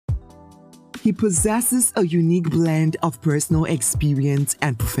He possesses a unique blend of personal experience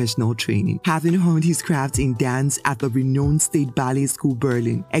and professional training, having honed his craft in dance at the renowned State Ballet School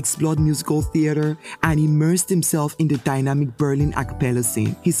Berlin, explored musical theater, and immersed himself in the dynamic Berlin a cappella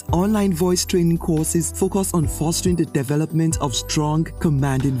scene. His online voice training courses focus on fostering the development of strong,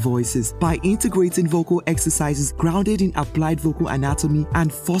 commanding voices by integrating vocal exercises grounded in applied vocal anatomy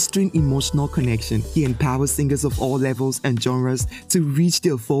and fostering emotional connection. He empowers singers of all levels and genres to reach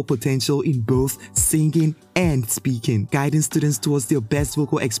their full potential in both singing and speaking. Guiding students towards their best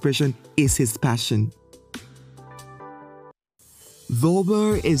vocal expression is his passion.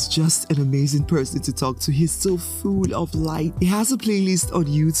 Voba is just an amazing person to talk to. He's so full of light. He has a playlist on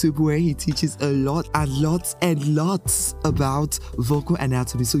YouTube where he teaches a lot and lots about vocal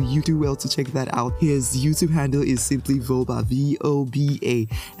anatomy, so you do well to check that out. His YouTube handle is simply Voba, V-O-B-A,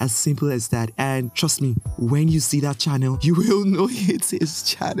 as simple as that. And trust me, when you see that channel, you will know it's his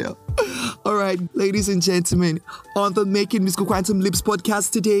channel. Alright, ladies and gentlemen, on the Making Musical Quantum Leaps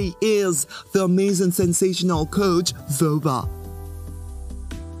podcast today is the amazing, sensational coach, Voba.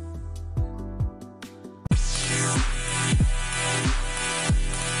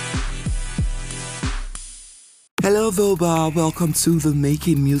 Hello Voba, welcome to the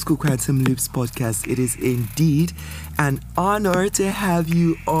Making Musical Quantum Leaps podcast. It is indeed an honor to have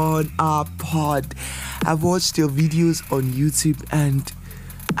you on our pod. I've watched your videos on YouTube and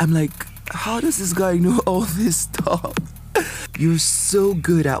I'm like, how does this guy know all this stuff? You're so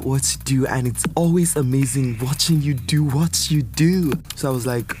good at what you do and it's always amazing watching you do what you do. So I was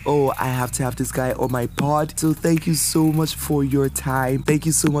like, oh, I have to have this guy on my pod. So thank you so much for your time. Thank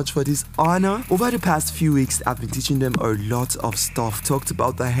you so much for this honor. Over the past few weeks, I've been teaching them a lot of stuff. Talked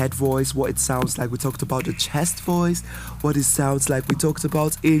about the head voice, what it sounds like. We talked about the chest voice, what it sounds like. We talked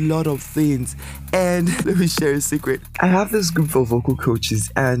about a lot of things. And let me share a secret. I have this group of vocal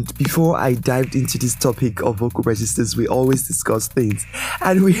coaches, and before I dived into this topic of vocal registers, we always discuss things.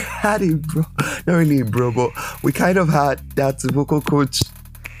 And we had not really a bro, but we kind of had that vocal coach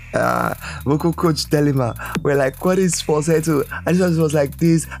dilemma. We're like, what is falsetto? And it was like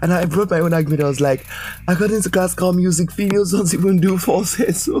this, and I brought my own argument. I was like, according to classical music, females don't even do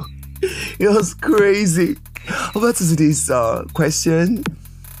falsetto. It was crazy. Over to today's question.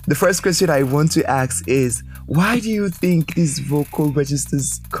 The first question I want to ask is, why do you think this vocal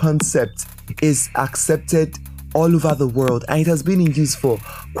registers concept is accepted all over the world and it has been in use for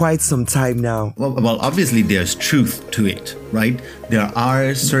quite some time now? Well, obviously there's truth to it, right? There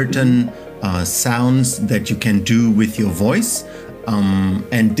are certain sounds that you can do with your voice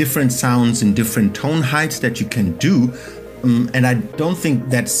and different sounds in different tone heights that you can do. And I don't think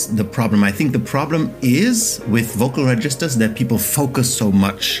that's the problem. I think the problem is with vocal registers that people focus so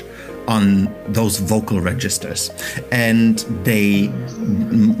much on those vocal registers, and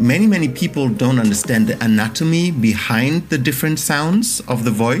many people don't understand the anatomy behind the different sounds of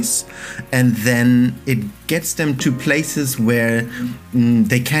the voice, and then it gets them to places where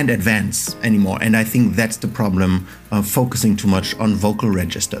they can't advance anymore. And I think that's the problem of focusing too much on vocal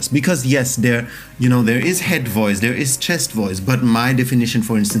registers, because yes, there is head voice, there is chest voice, but my definition,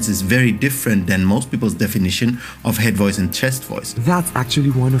 for instance, is very different than most people's definition of head voice and chest voice. That's actually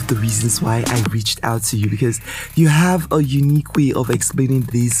one of the reasons why I reached out to you, because you have a unique way of explaining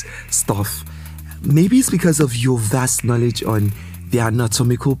this stuff. Maybe it's because of your vast knowledge on the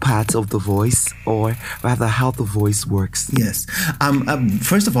anatomical part of the voice, or rather how the voice works. Yes.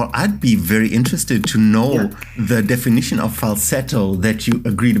 First of all, I'd be very interested to know the definition of falsetto that you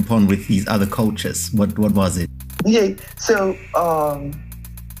agreed upon with these other coaches. What was it? Yeah, so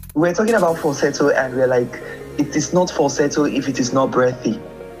we're talking about falsetto and we're like, it is not falsetto if it is not breathy.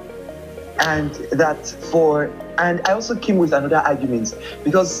 And I also came with another argument,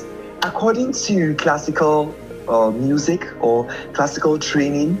 because according to classical music or classical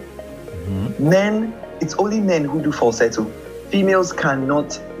training, it's only men who do falsetto. Females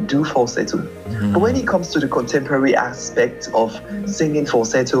cannot do falsetto. But when it comes to the contemporary aspect of singing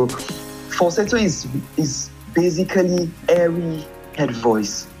falsetto is basically airy head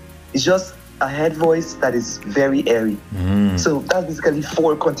voice. It's just a head voice that is very airy. So that's basically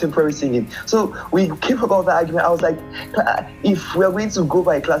for contemporary singing. So we came about the argument. I was like, if we're going to go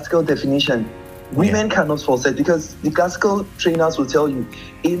by classical definition, women cannot falsetto, because the classical trainers will tell you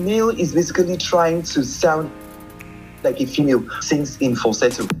a male is basically trying to sound like a female sings in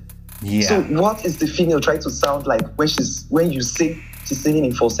falsetto. Yeah. So what is the female trying to sound like when you sing? She's singing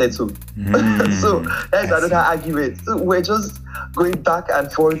in falsetto. So that's another argument. So we're just going back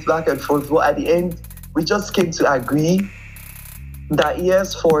and forth. But at the end, we just came to agree that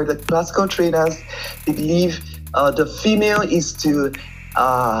yes, for the classical trainers, they believe the female is to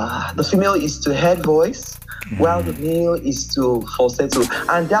the female is to head voice, while the male is to falsetto.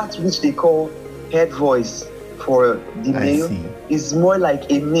 And that which they call head voice for the male is more like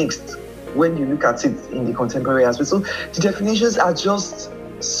a mixed when you look at it in the contemporary aspect. So the definitions are just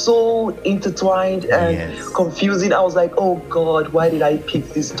so intertwined and confusing. I was like, oh God, why did I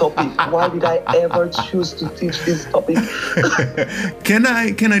pick this topic? Why did I ever choose to teach this topic? Can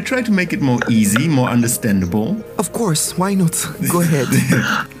I try to make it more easy, more understandable? Of course, why not? Go ahead.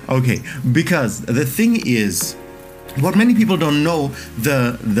 Okay, because the thing is, what many people don't know,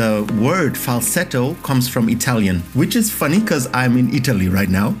 the word falsetto comes from Italian, which is funny because I'm in Italy right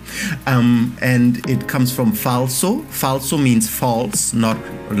now. And it comes from falso. Falso means false, not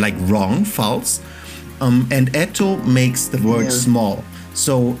like wrong, false. And etto makes the word small.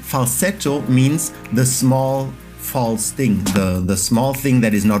 So falsetto means the small false thing, the small thing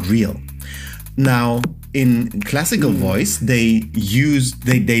that is not real. Now, in classical voice, they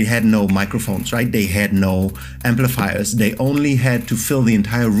had no microphones, right? They had no amplifiers. They only had to fill the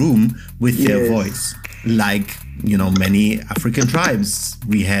entire room with their voice. Like, many African tribes,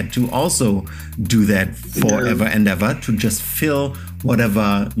 we had to also do that forever and ever, to just fill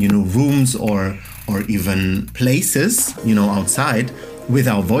whatever, rooms or even places, outside with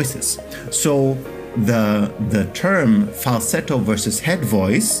our voices. So the term falsetto versus head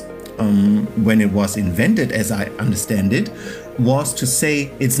voice, when it was invented, as I understand it, was to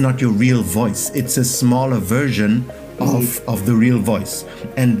say it's not your real voice. It's a smaller version of the real voice.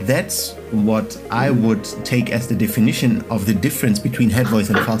 And that's what I would take as the definition of the difference between head voice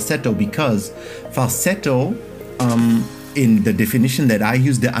and falsetto, because falsetto, in the definition that I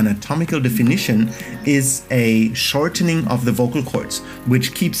use, the anatomical definition, is a shortening of the vocal cords,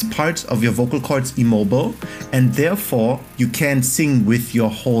 which keeps parts of your vocal cords immobile, and therefore you can sing with your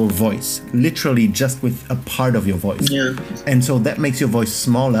whole voice, literally just with a part of your voice. And so that makes your voice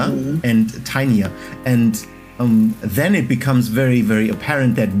smaller and tinier. And then it becomes very, very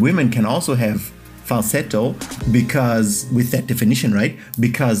apparent that women can also have falsetto, because with that definition, right?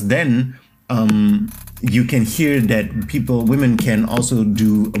 Because then you can hear that women can also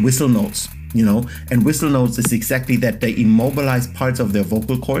do whistle notes, and whistle notes is exactly that. They immobilize parts of their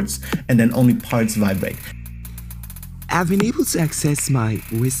vocal cords and then only parts vibrate. I've been able to access my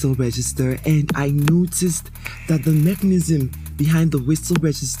whistle register, and I noticed that the mechanism behind the whistle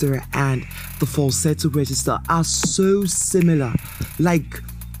register and the falsetto register are so similar. Like,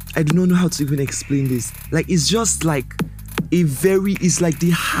 I do not know how to even explain this. Like, it's just like it's like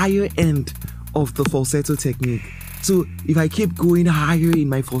the higher end of the falsetto technique. So if I keep going higher in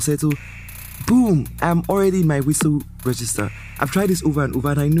my falsetto, boom, I'm already in my whistle register. I've tried this over and over,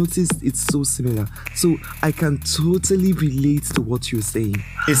 and I noticed it's so similar. So I can totally relate to what you're saying.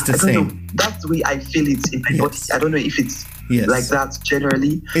 It's the same. That's the way I feel it in my body. I don't know if it's like that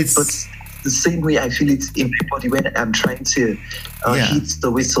generally, but the same way I feel it in my body when I'm trying to hit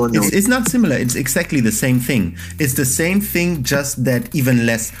the whistle note. It's not similar. It's exactly the same thing. It's the same thing, just that even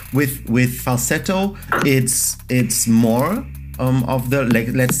less. With falsetto, it's more of the,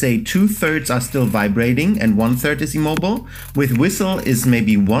 let's say 2/3 are still vibrating and 1/3 is immobile. With whistle is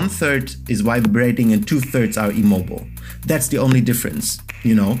maybe 1/3 is vibrating and 2/3 are immobile. That's the only difference,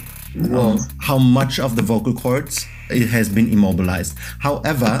 how much of the vocal cords it has been immobilized.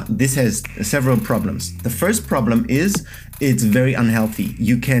 However, this has several problems. The first problem is it's very unhealthy.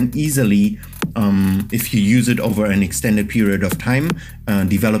 You can easily, if you use it over an extended period of time,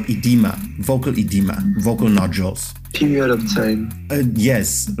 develop edema, vocal nodules. Period of time.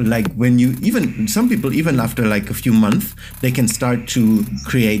 Yes, like when some people, even after like a few months, they can start to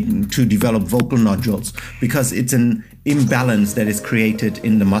develop vocal nodules, because it's an imbalance that is created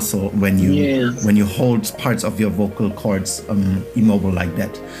in the muscle when you hold parts of your vocal cords immobile like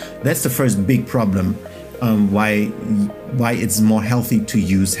that. That's the first big problem. Why it's more healthy to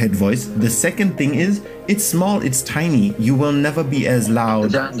use head voice. The second thing is it's small, it's tiny. You will never be as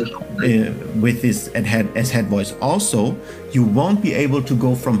loud with this as head voice. Also, you won't be able to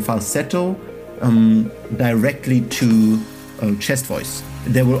go from falsetto directly to chest voice.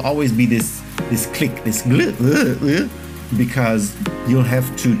 There will always be this click, this because you'll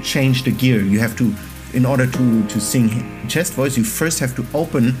have to change the gear. You have to, in order to sing chest voice, you first have to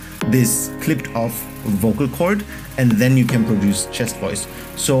open this clipped off vocal cord, and then you can produce chest voice.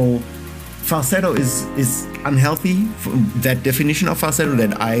 So falsetto is unhealthy. That definition of falsetto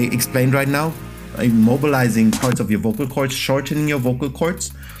that I explained right now, immobilizing parts of your vocal cords, shortening your vocal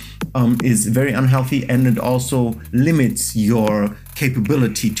cords, is very unhealthy, and it also limits your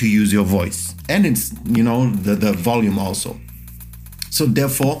capability to use your voice. And it's, the volume also. So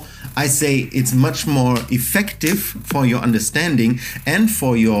therefore, I say it's much more effective for your understanding and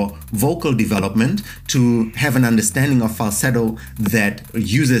for your vocal development to have an understanding of falsetto that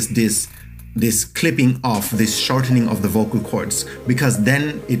uses this clipping off, this shortening of the vocal cords, because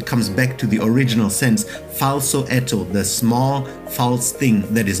then it comes back to the original sense, falsetto, the small false thing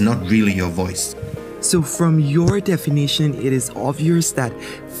that is not really your voice. So from your definition, it is obvious that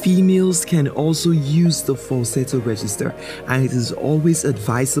females can also use the falsetto register, and it is always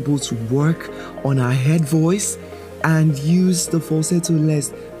advisable to work on our head voice and use the falsetto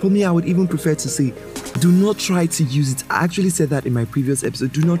less. For me, I would even prefer to say, do not try to use it. I actually said that in my previous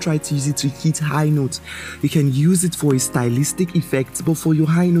episode. Do not try to use it to hit high notes. You can use it for a stylistic effect, but for your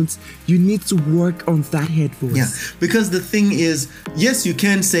high notes, you need to work on that head voice. Yeah, because the thing is, yes, you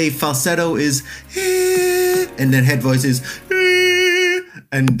can say falsetto is and then head voice is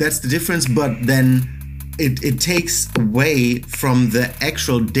and that's the difference, but then it takes away from the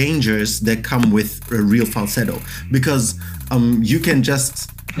actual dangers that come with a real falsetto, because you can just,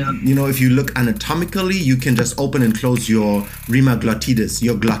 if you look anatomically, you can just open and close your rima glottis,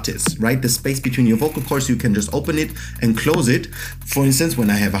 your glottis, right? The space between your vocal cords, you can just open it and close it. For instance, when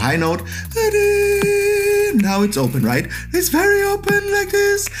I have a high note, now it's open, right? It's very open like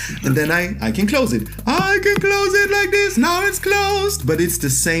this, and then I can close it. I can close it like this. Now it's closed, but it's the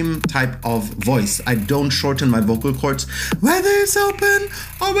same type of voice. I don't shorten my vocal cords, whether it's open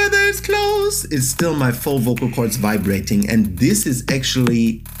or whether it's closed. It's still my full vocal cords vibrating, and this is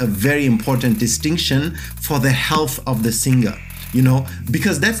actually a very important distinction for the health of the singer.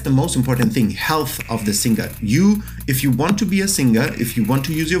 Because that's the most important thing, health of the singer. If you want to be a singer, if you want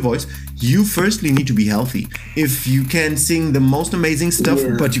to use your voice, you firstly need to be healthy. If you can sing the most amazing stuff,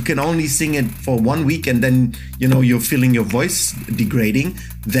 but you can only sing it for 1 week and then, you're feeling your voice degrading,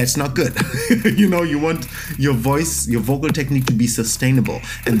 that's not good. You want your voice, your vocal technique to be sustainable.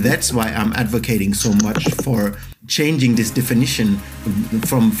 And that's why I'm advocating so much for changing this definition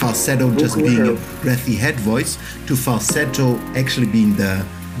from falsetto just being a breathy head voice to falsetto actually being the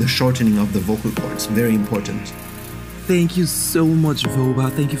shortening of the vocal cords. Very important. Thank you so much,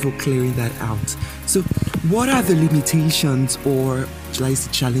 Voba. Thank you for clearing that out. So what are the limitations, or shall I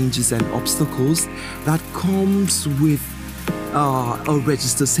say challenges and obstacles that comes with a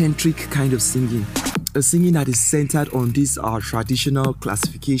register-centric kind of singing? A singing that is centered on this traditional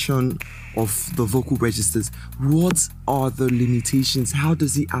classification of the vocal registers. What are the limitations? How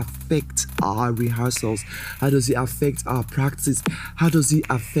does it affect our rehearsals? How does it affect our practice? How does it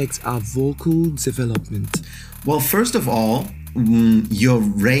affect our vocal development? Well, first of all, your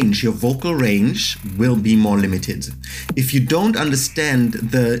vocal range will be more limited. If you don't understand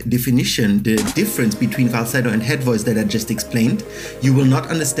the definition, the difference between falsetto and head voice that I just explained, you will not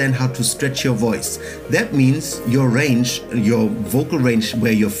understand how to stretch your voice. That means your range, your vocal range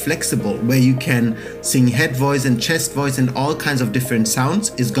where you're flexible, where you can sing head voice and chest voice and all kinds of different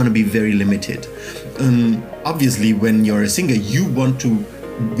sounds, is going to be very limited. Obviously, when you're a singer, you want to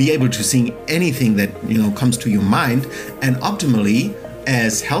be able to sing anything that comes to your mind, and optimally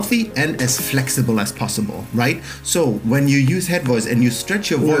as healthy and as flexible as possible, right? So when you use head voice and you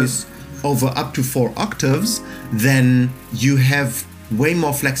stretch your voice over up to 4 octaves, then you have way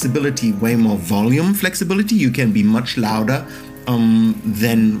more flexibility, way more volume flexibility. You can be much louder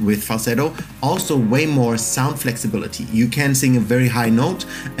than with falsetto. Also way more sound flexibility. You can sing a very high note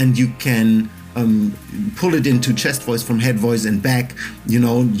and you can pull it into chest voice from head voice and back.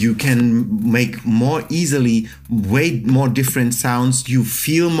 You can make more easily way more different sounds. You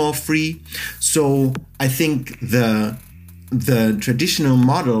feel more free. So I think the traditional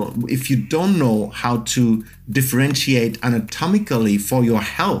model, if you don't know how to differentiate anatomically for your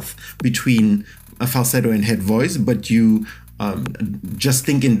health between a falsetto and head voice, but you just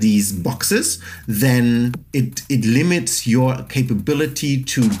think in these boxes, then it limits your capability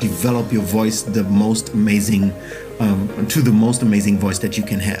to develop your voice to the most amazing voice that you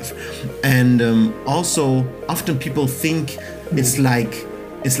can have. And also, often people think it's like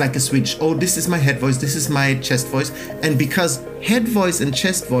a switch. Oh, this is my head voice, this is my chest voice. And because head voice and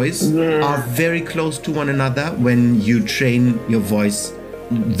chest voice are very close to one another when you train your voice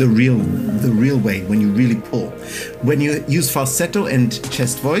the real way, when you really pull. When you use falsetto and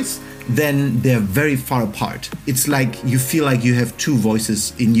chest voice, then they're very far apart. It's like you feel like you have 2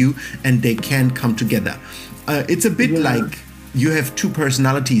 voices in you and they can't come together. It's a bit like you have 2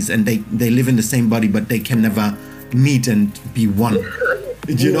 personalities and they live in the same body, but they can never meet and be one.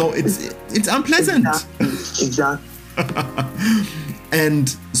 It's unpleasant. Exactly.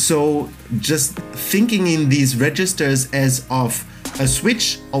 And so just thinking in these registers as of a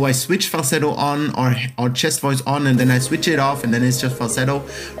switch, or I switch falsetto on or chest voice on, and then I switch it off, and then it's just falsetto,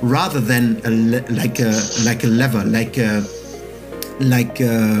 rather than like a lever, like a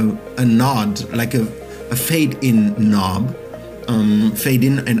nod, like a fade in knob, fade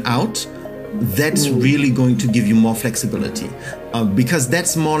in and out. That's really going to give you more flexibility, because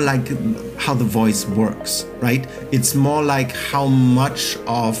that's more like how the voice works, right? It's more like how much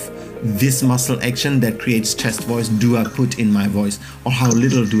of this muscle action that creates chest voice do I put in my voice, or how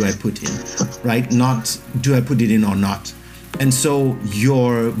little do I put in, right? Not do I put it in or not. And so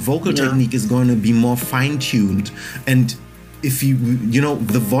your vocal technique is going to be more fine-tuned. And if you know,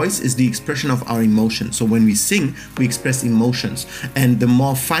 the voice is the expression of our emotions. So when we sing, we express emotions. And the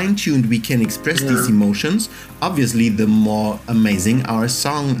more fine-tuned we can express these emotions, obviously the more amazing our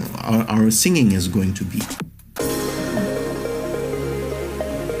song, our singing is going to be.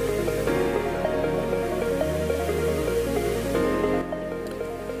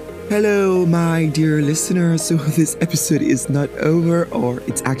 Hello, my dear listeners. So this episode is not over, or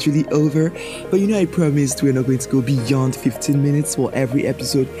it's actually over. But I promised we're not going to go beyond 15 minutes for every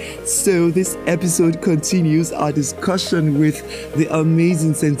episode. So this episode continues. Our discussion with the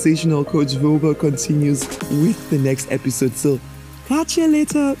amazing, sensational Coach Voba continues with the next episode. So catch you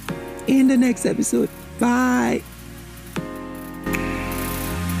later in the next episode. Bye.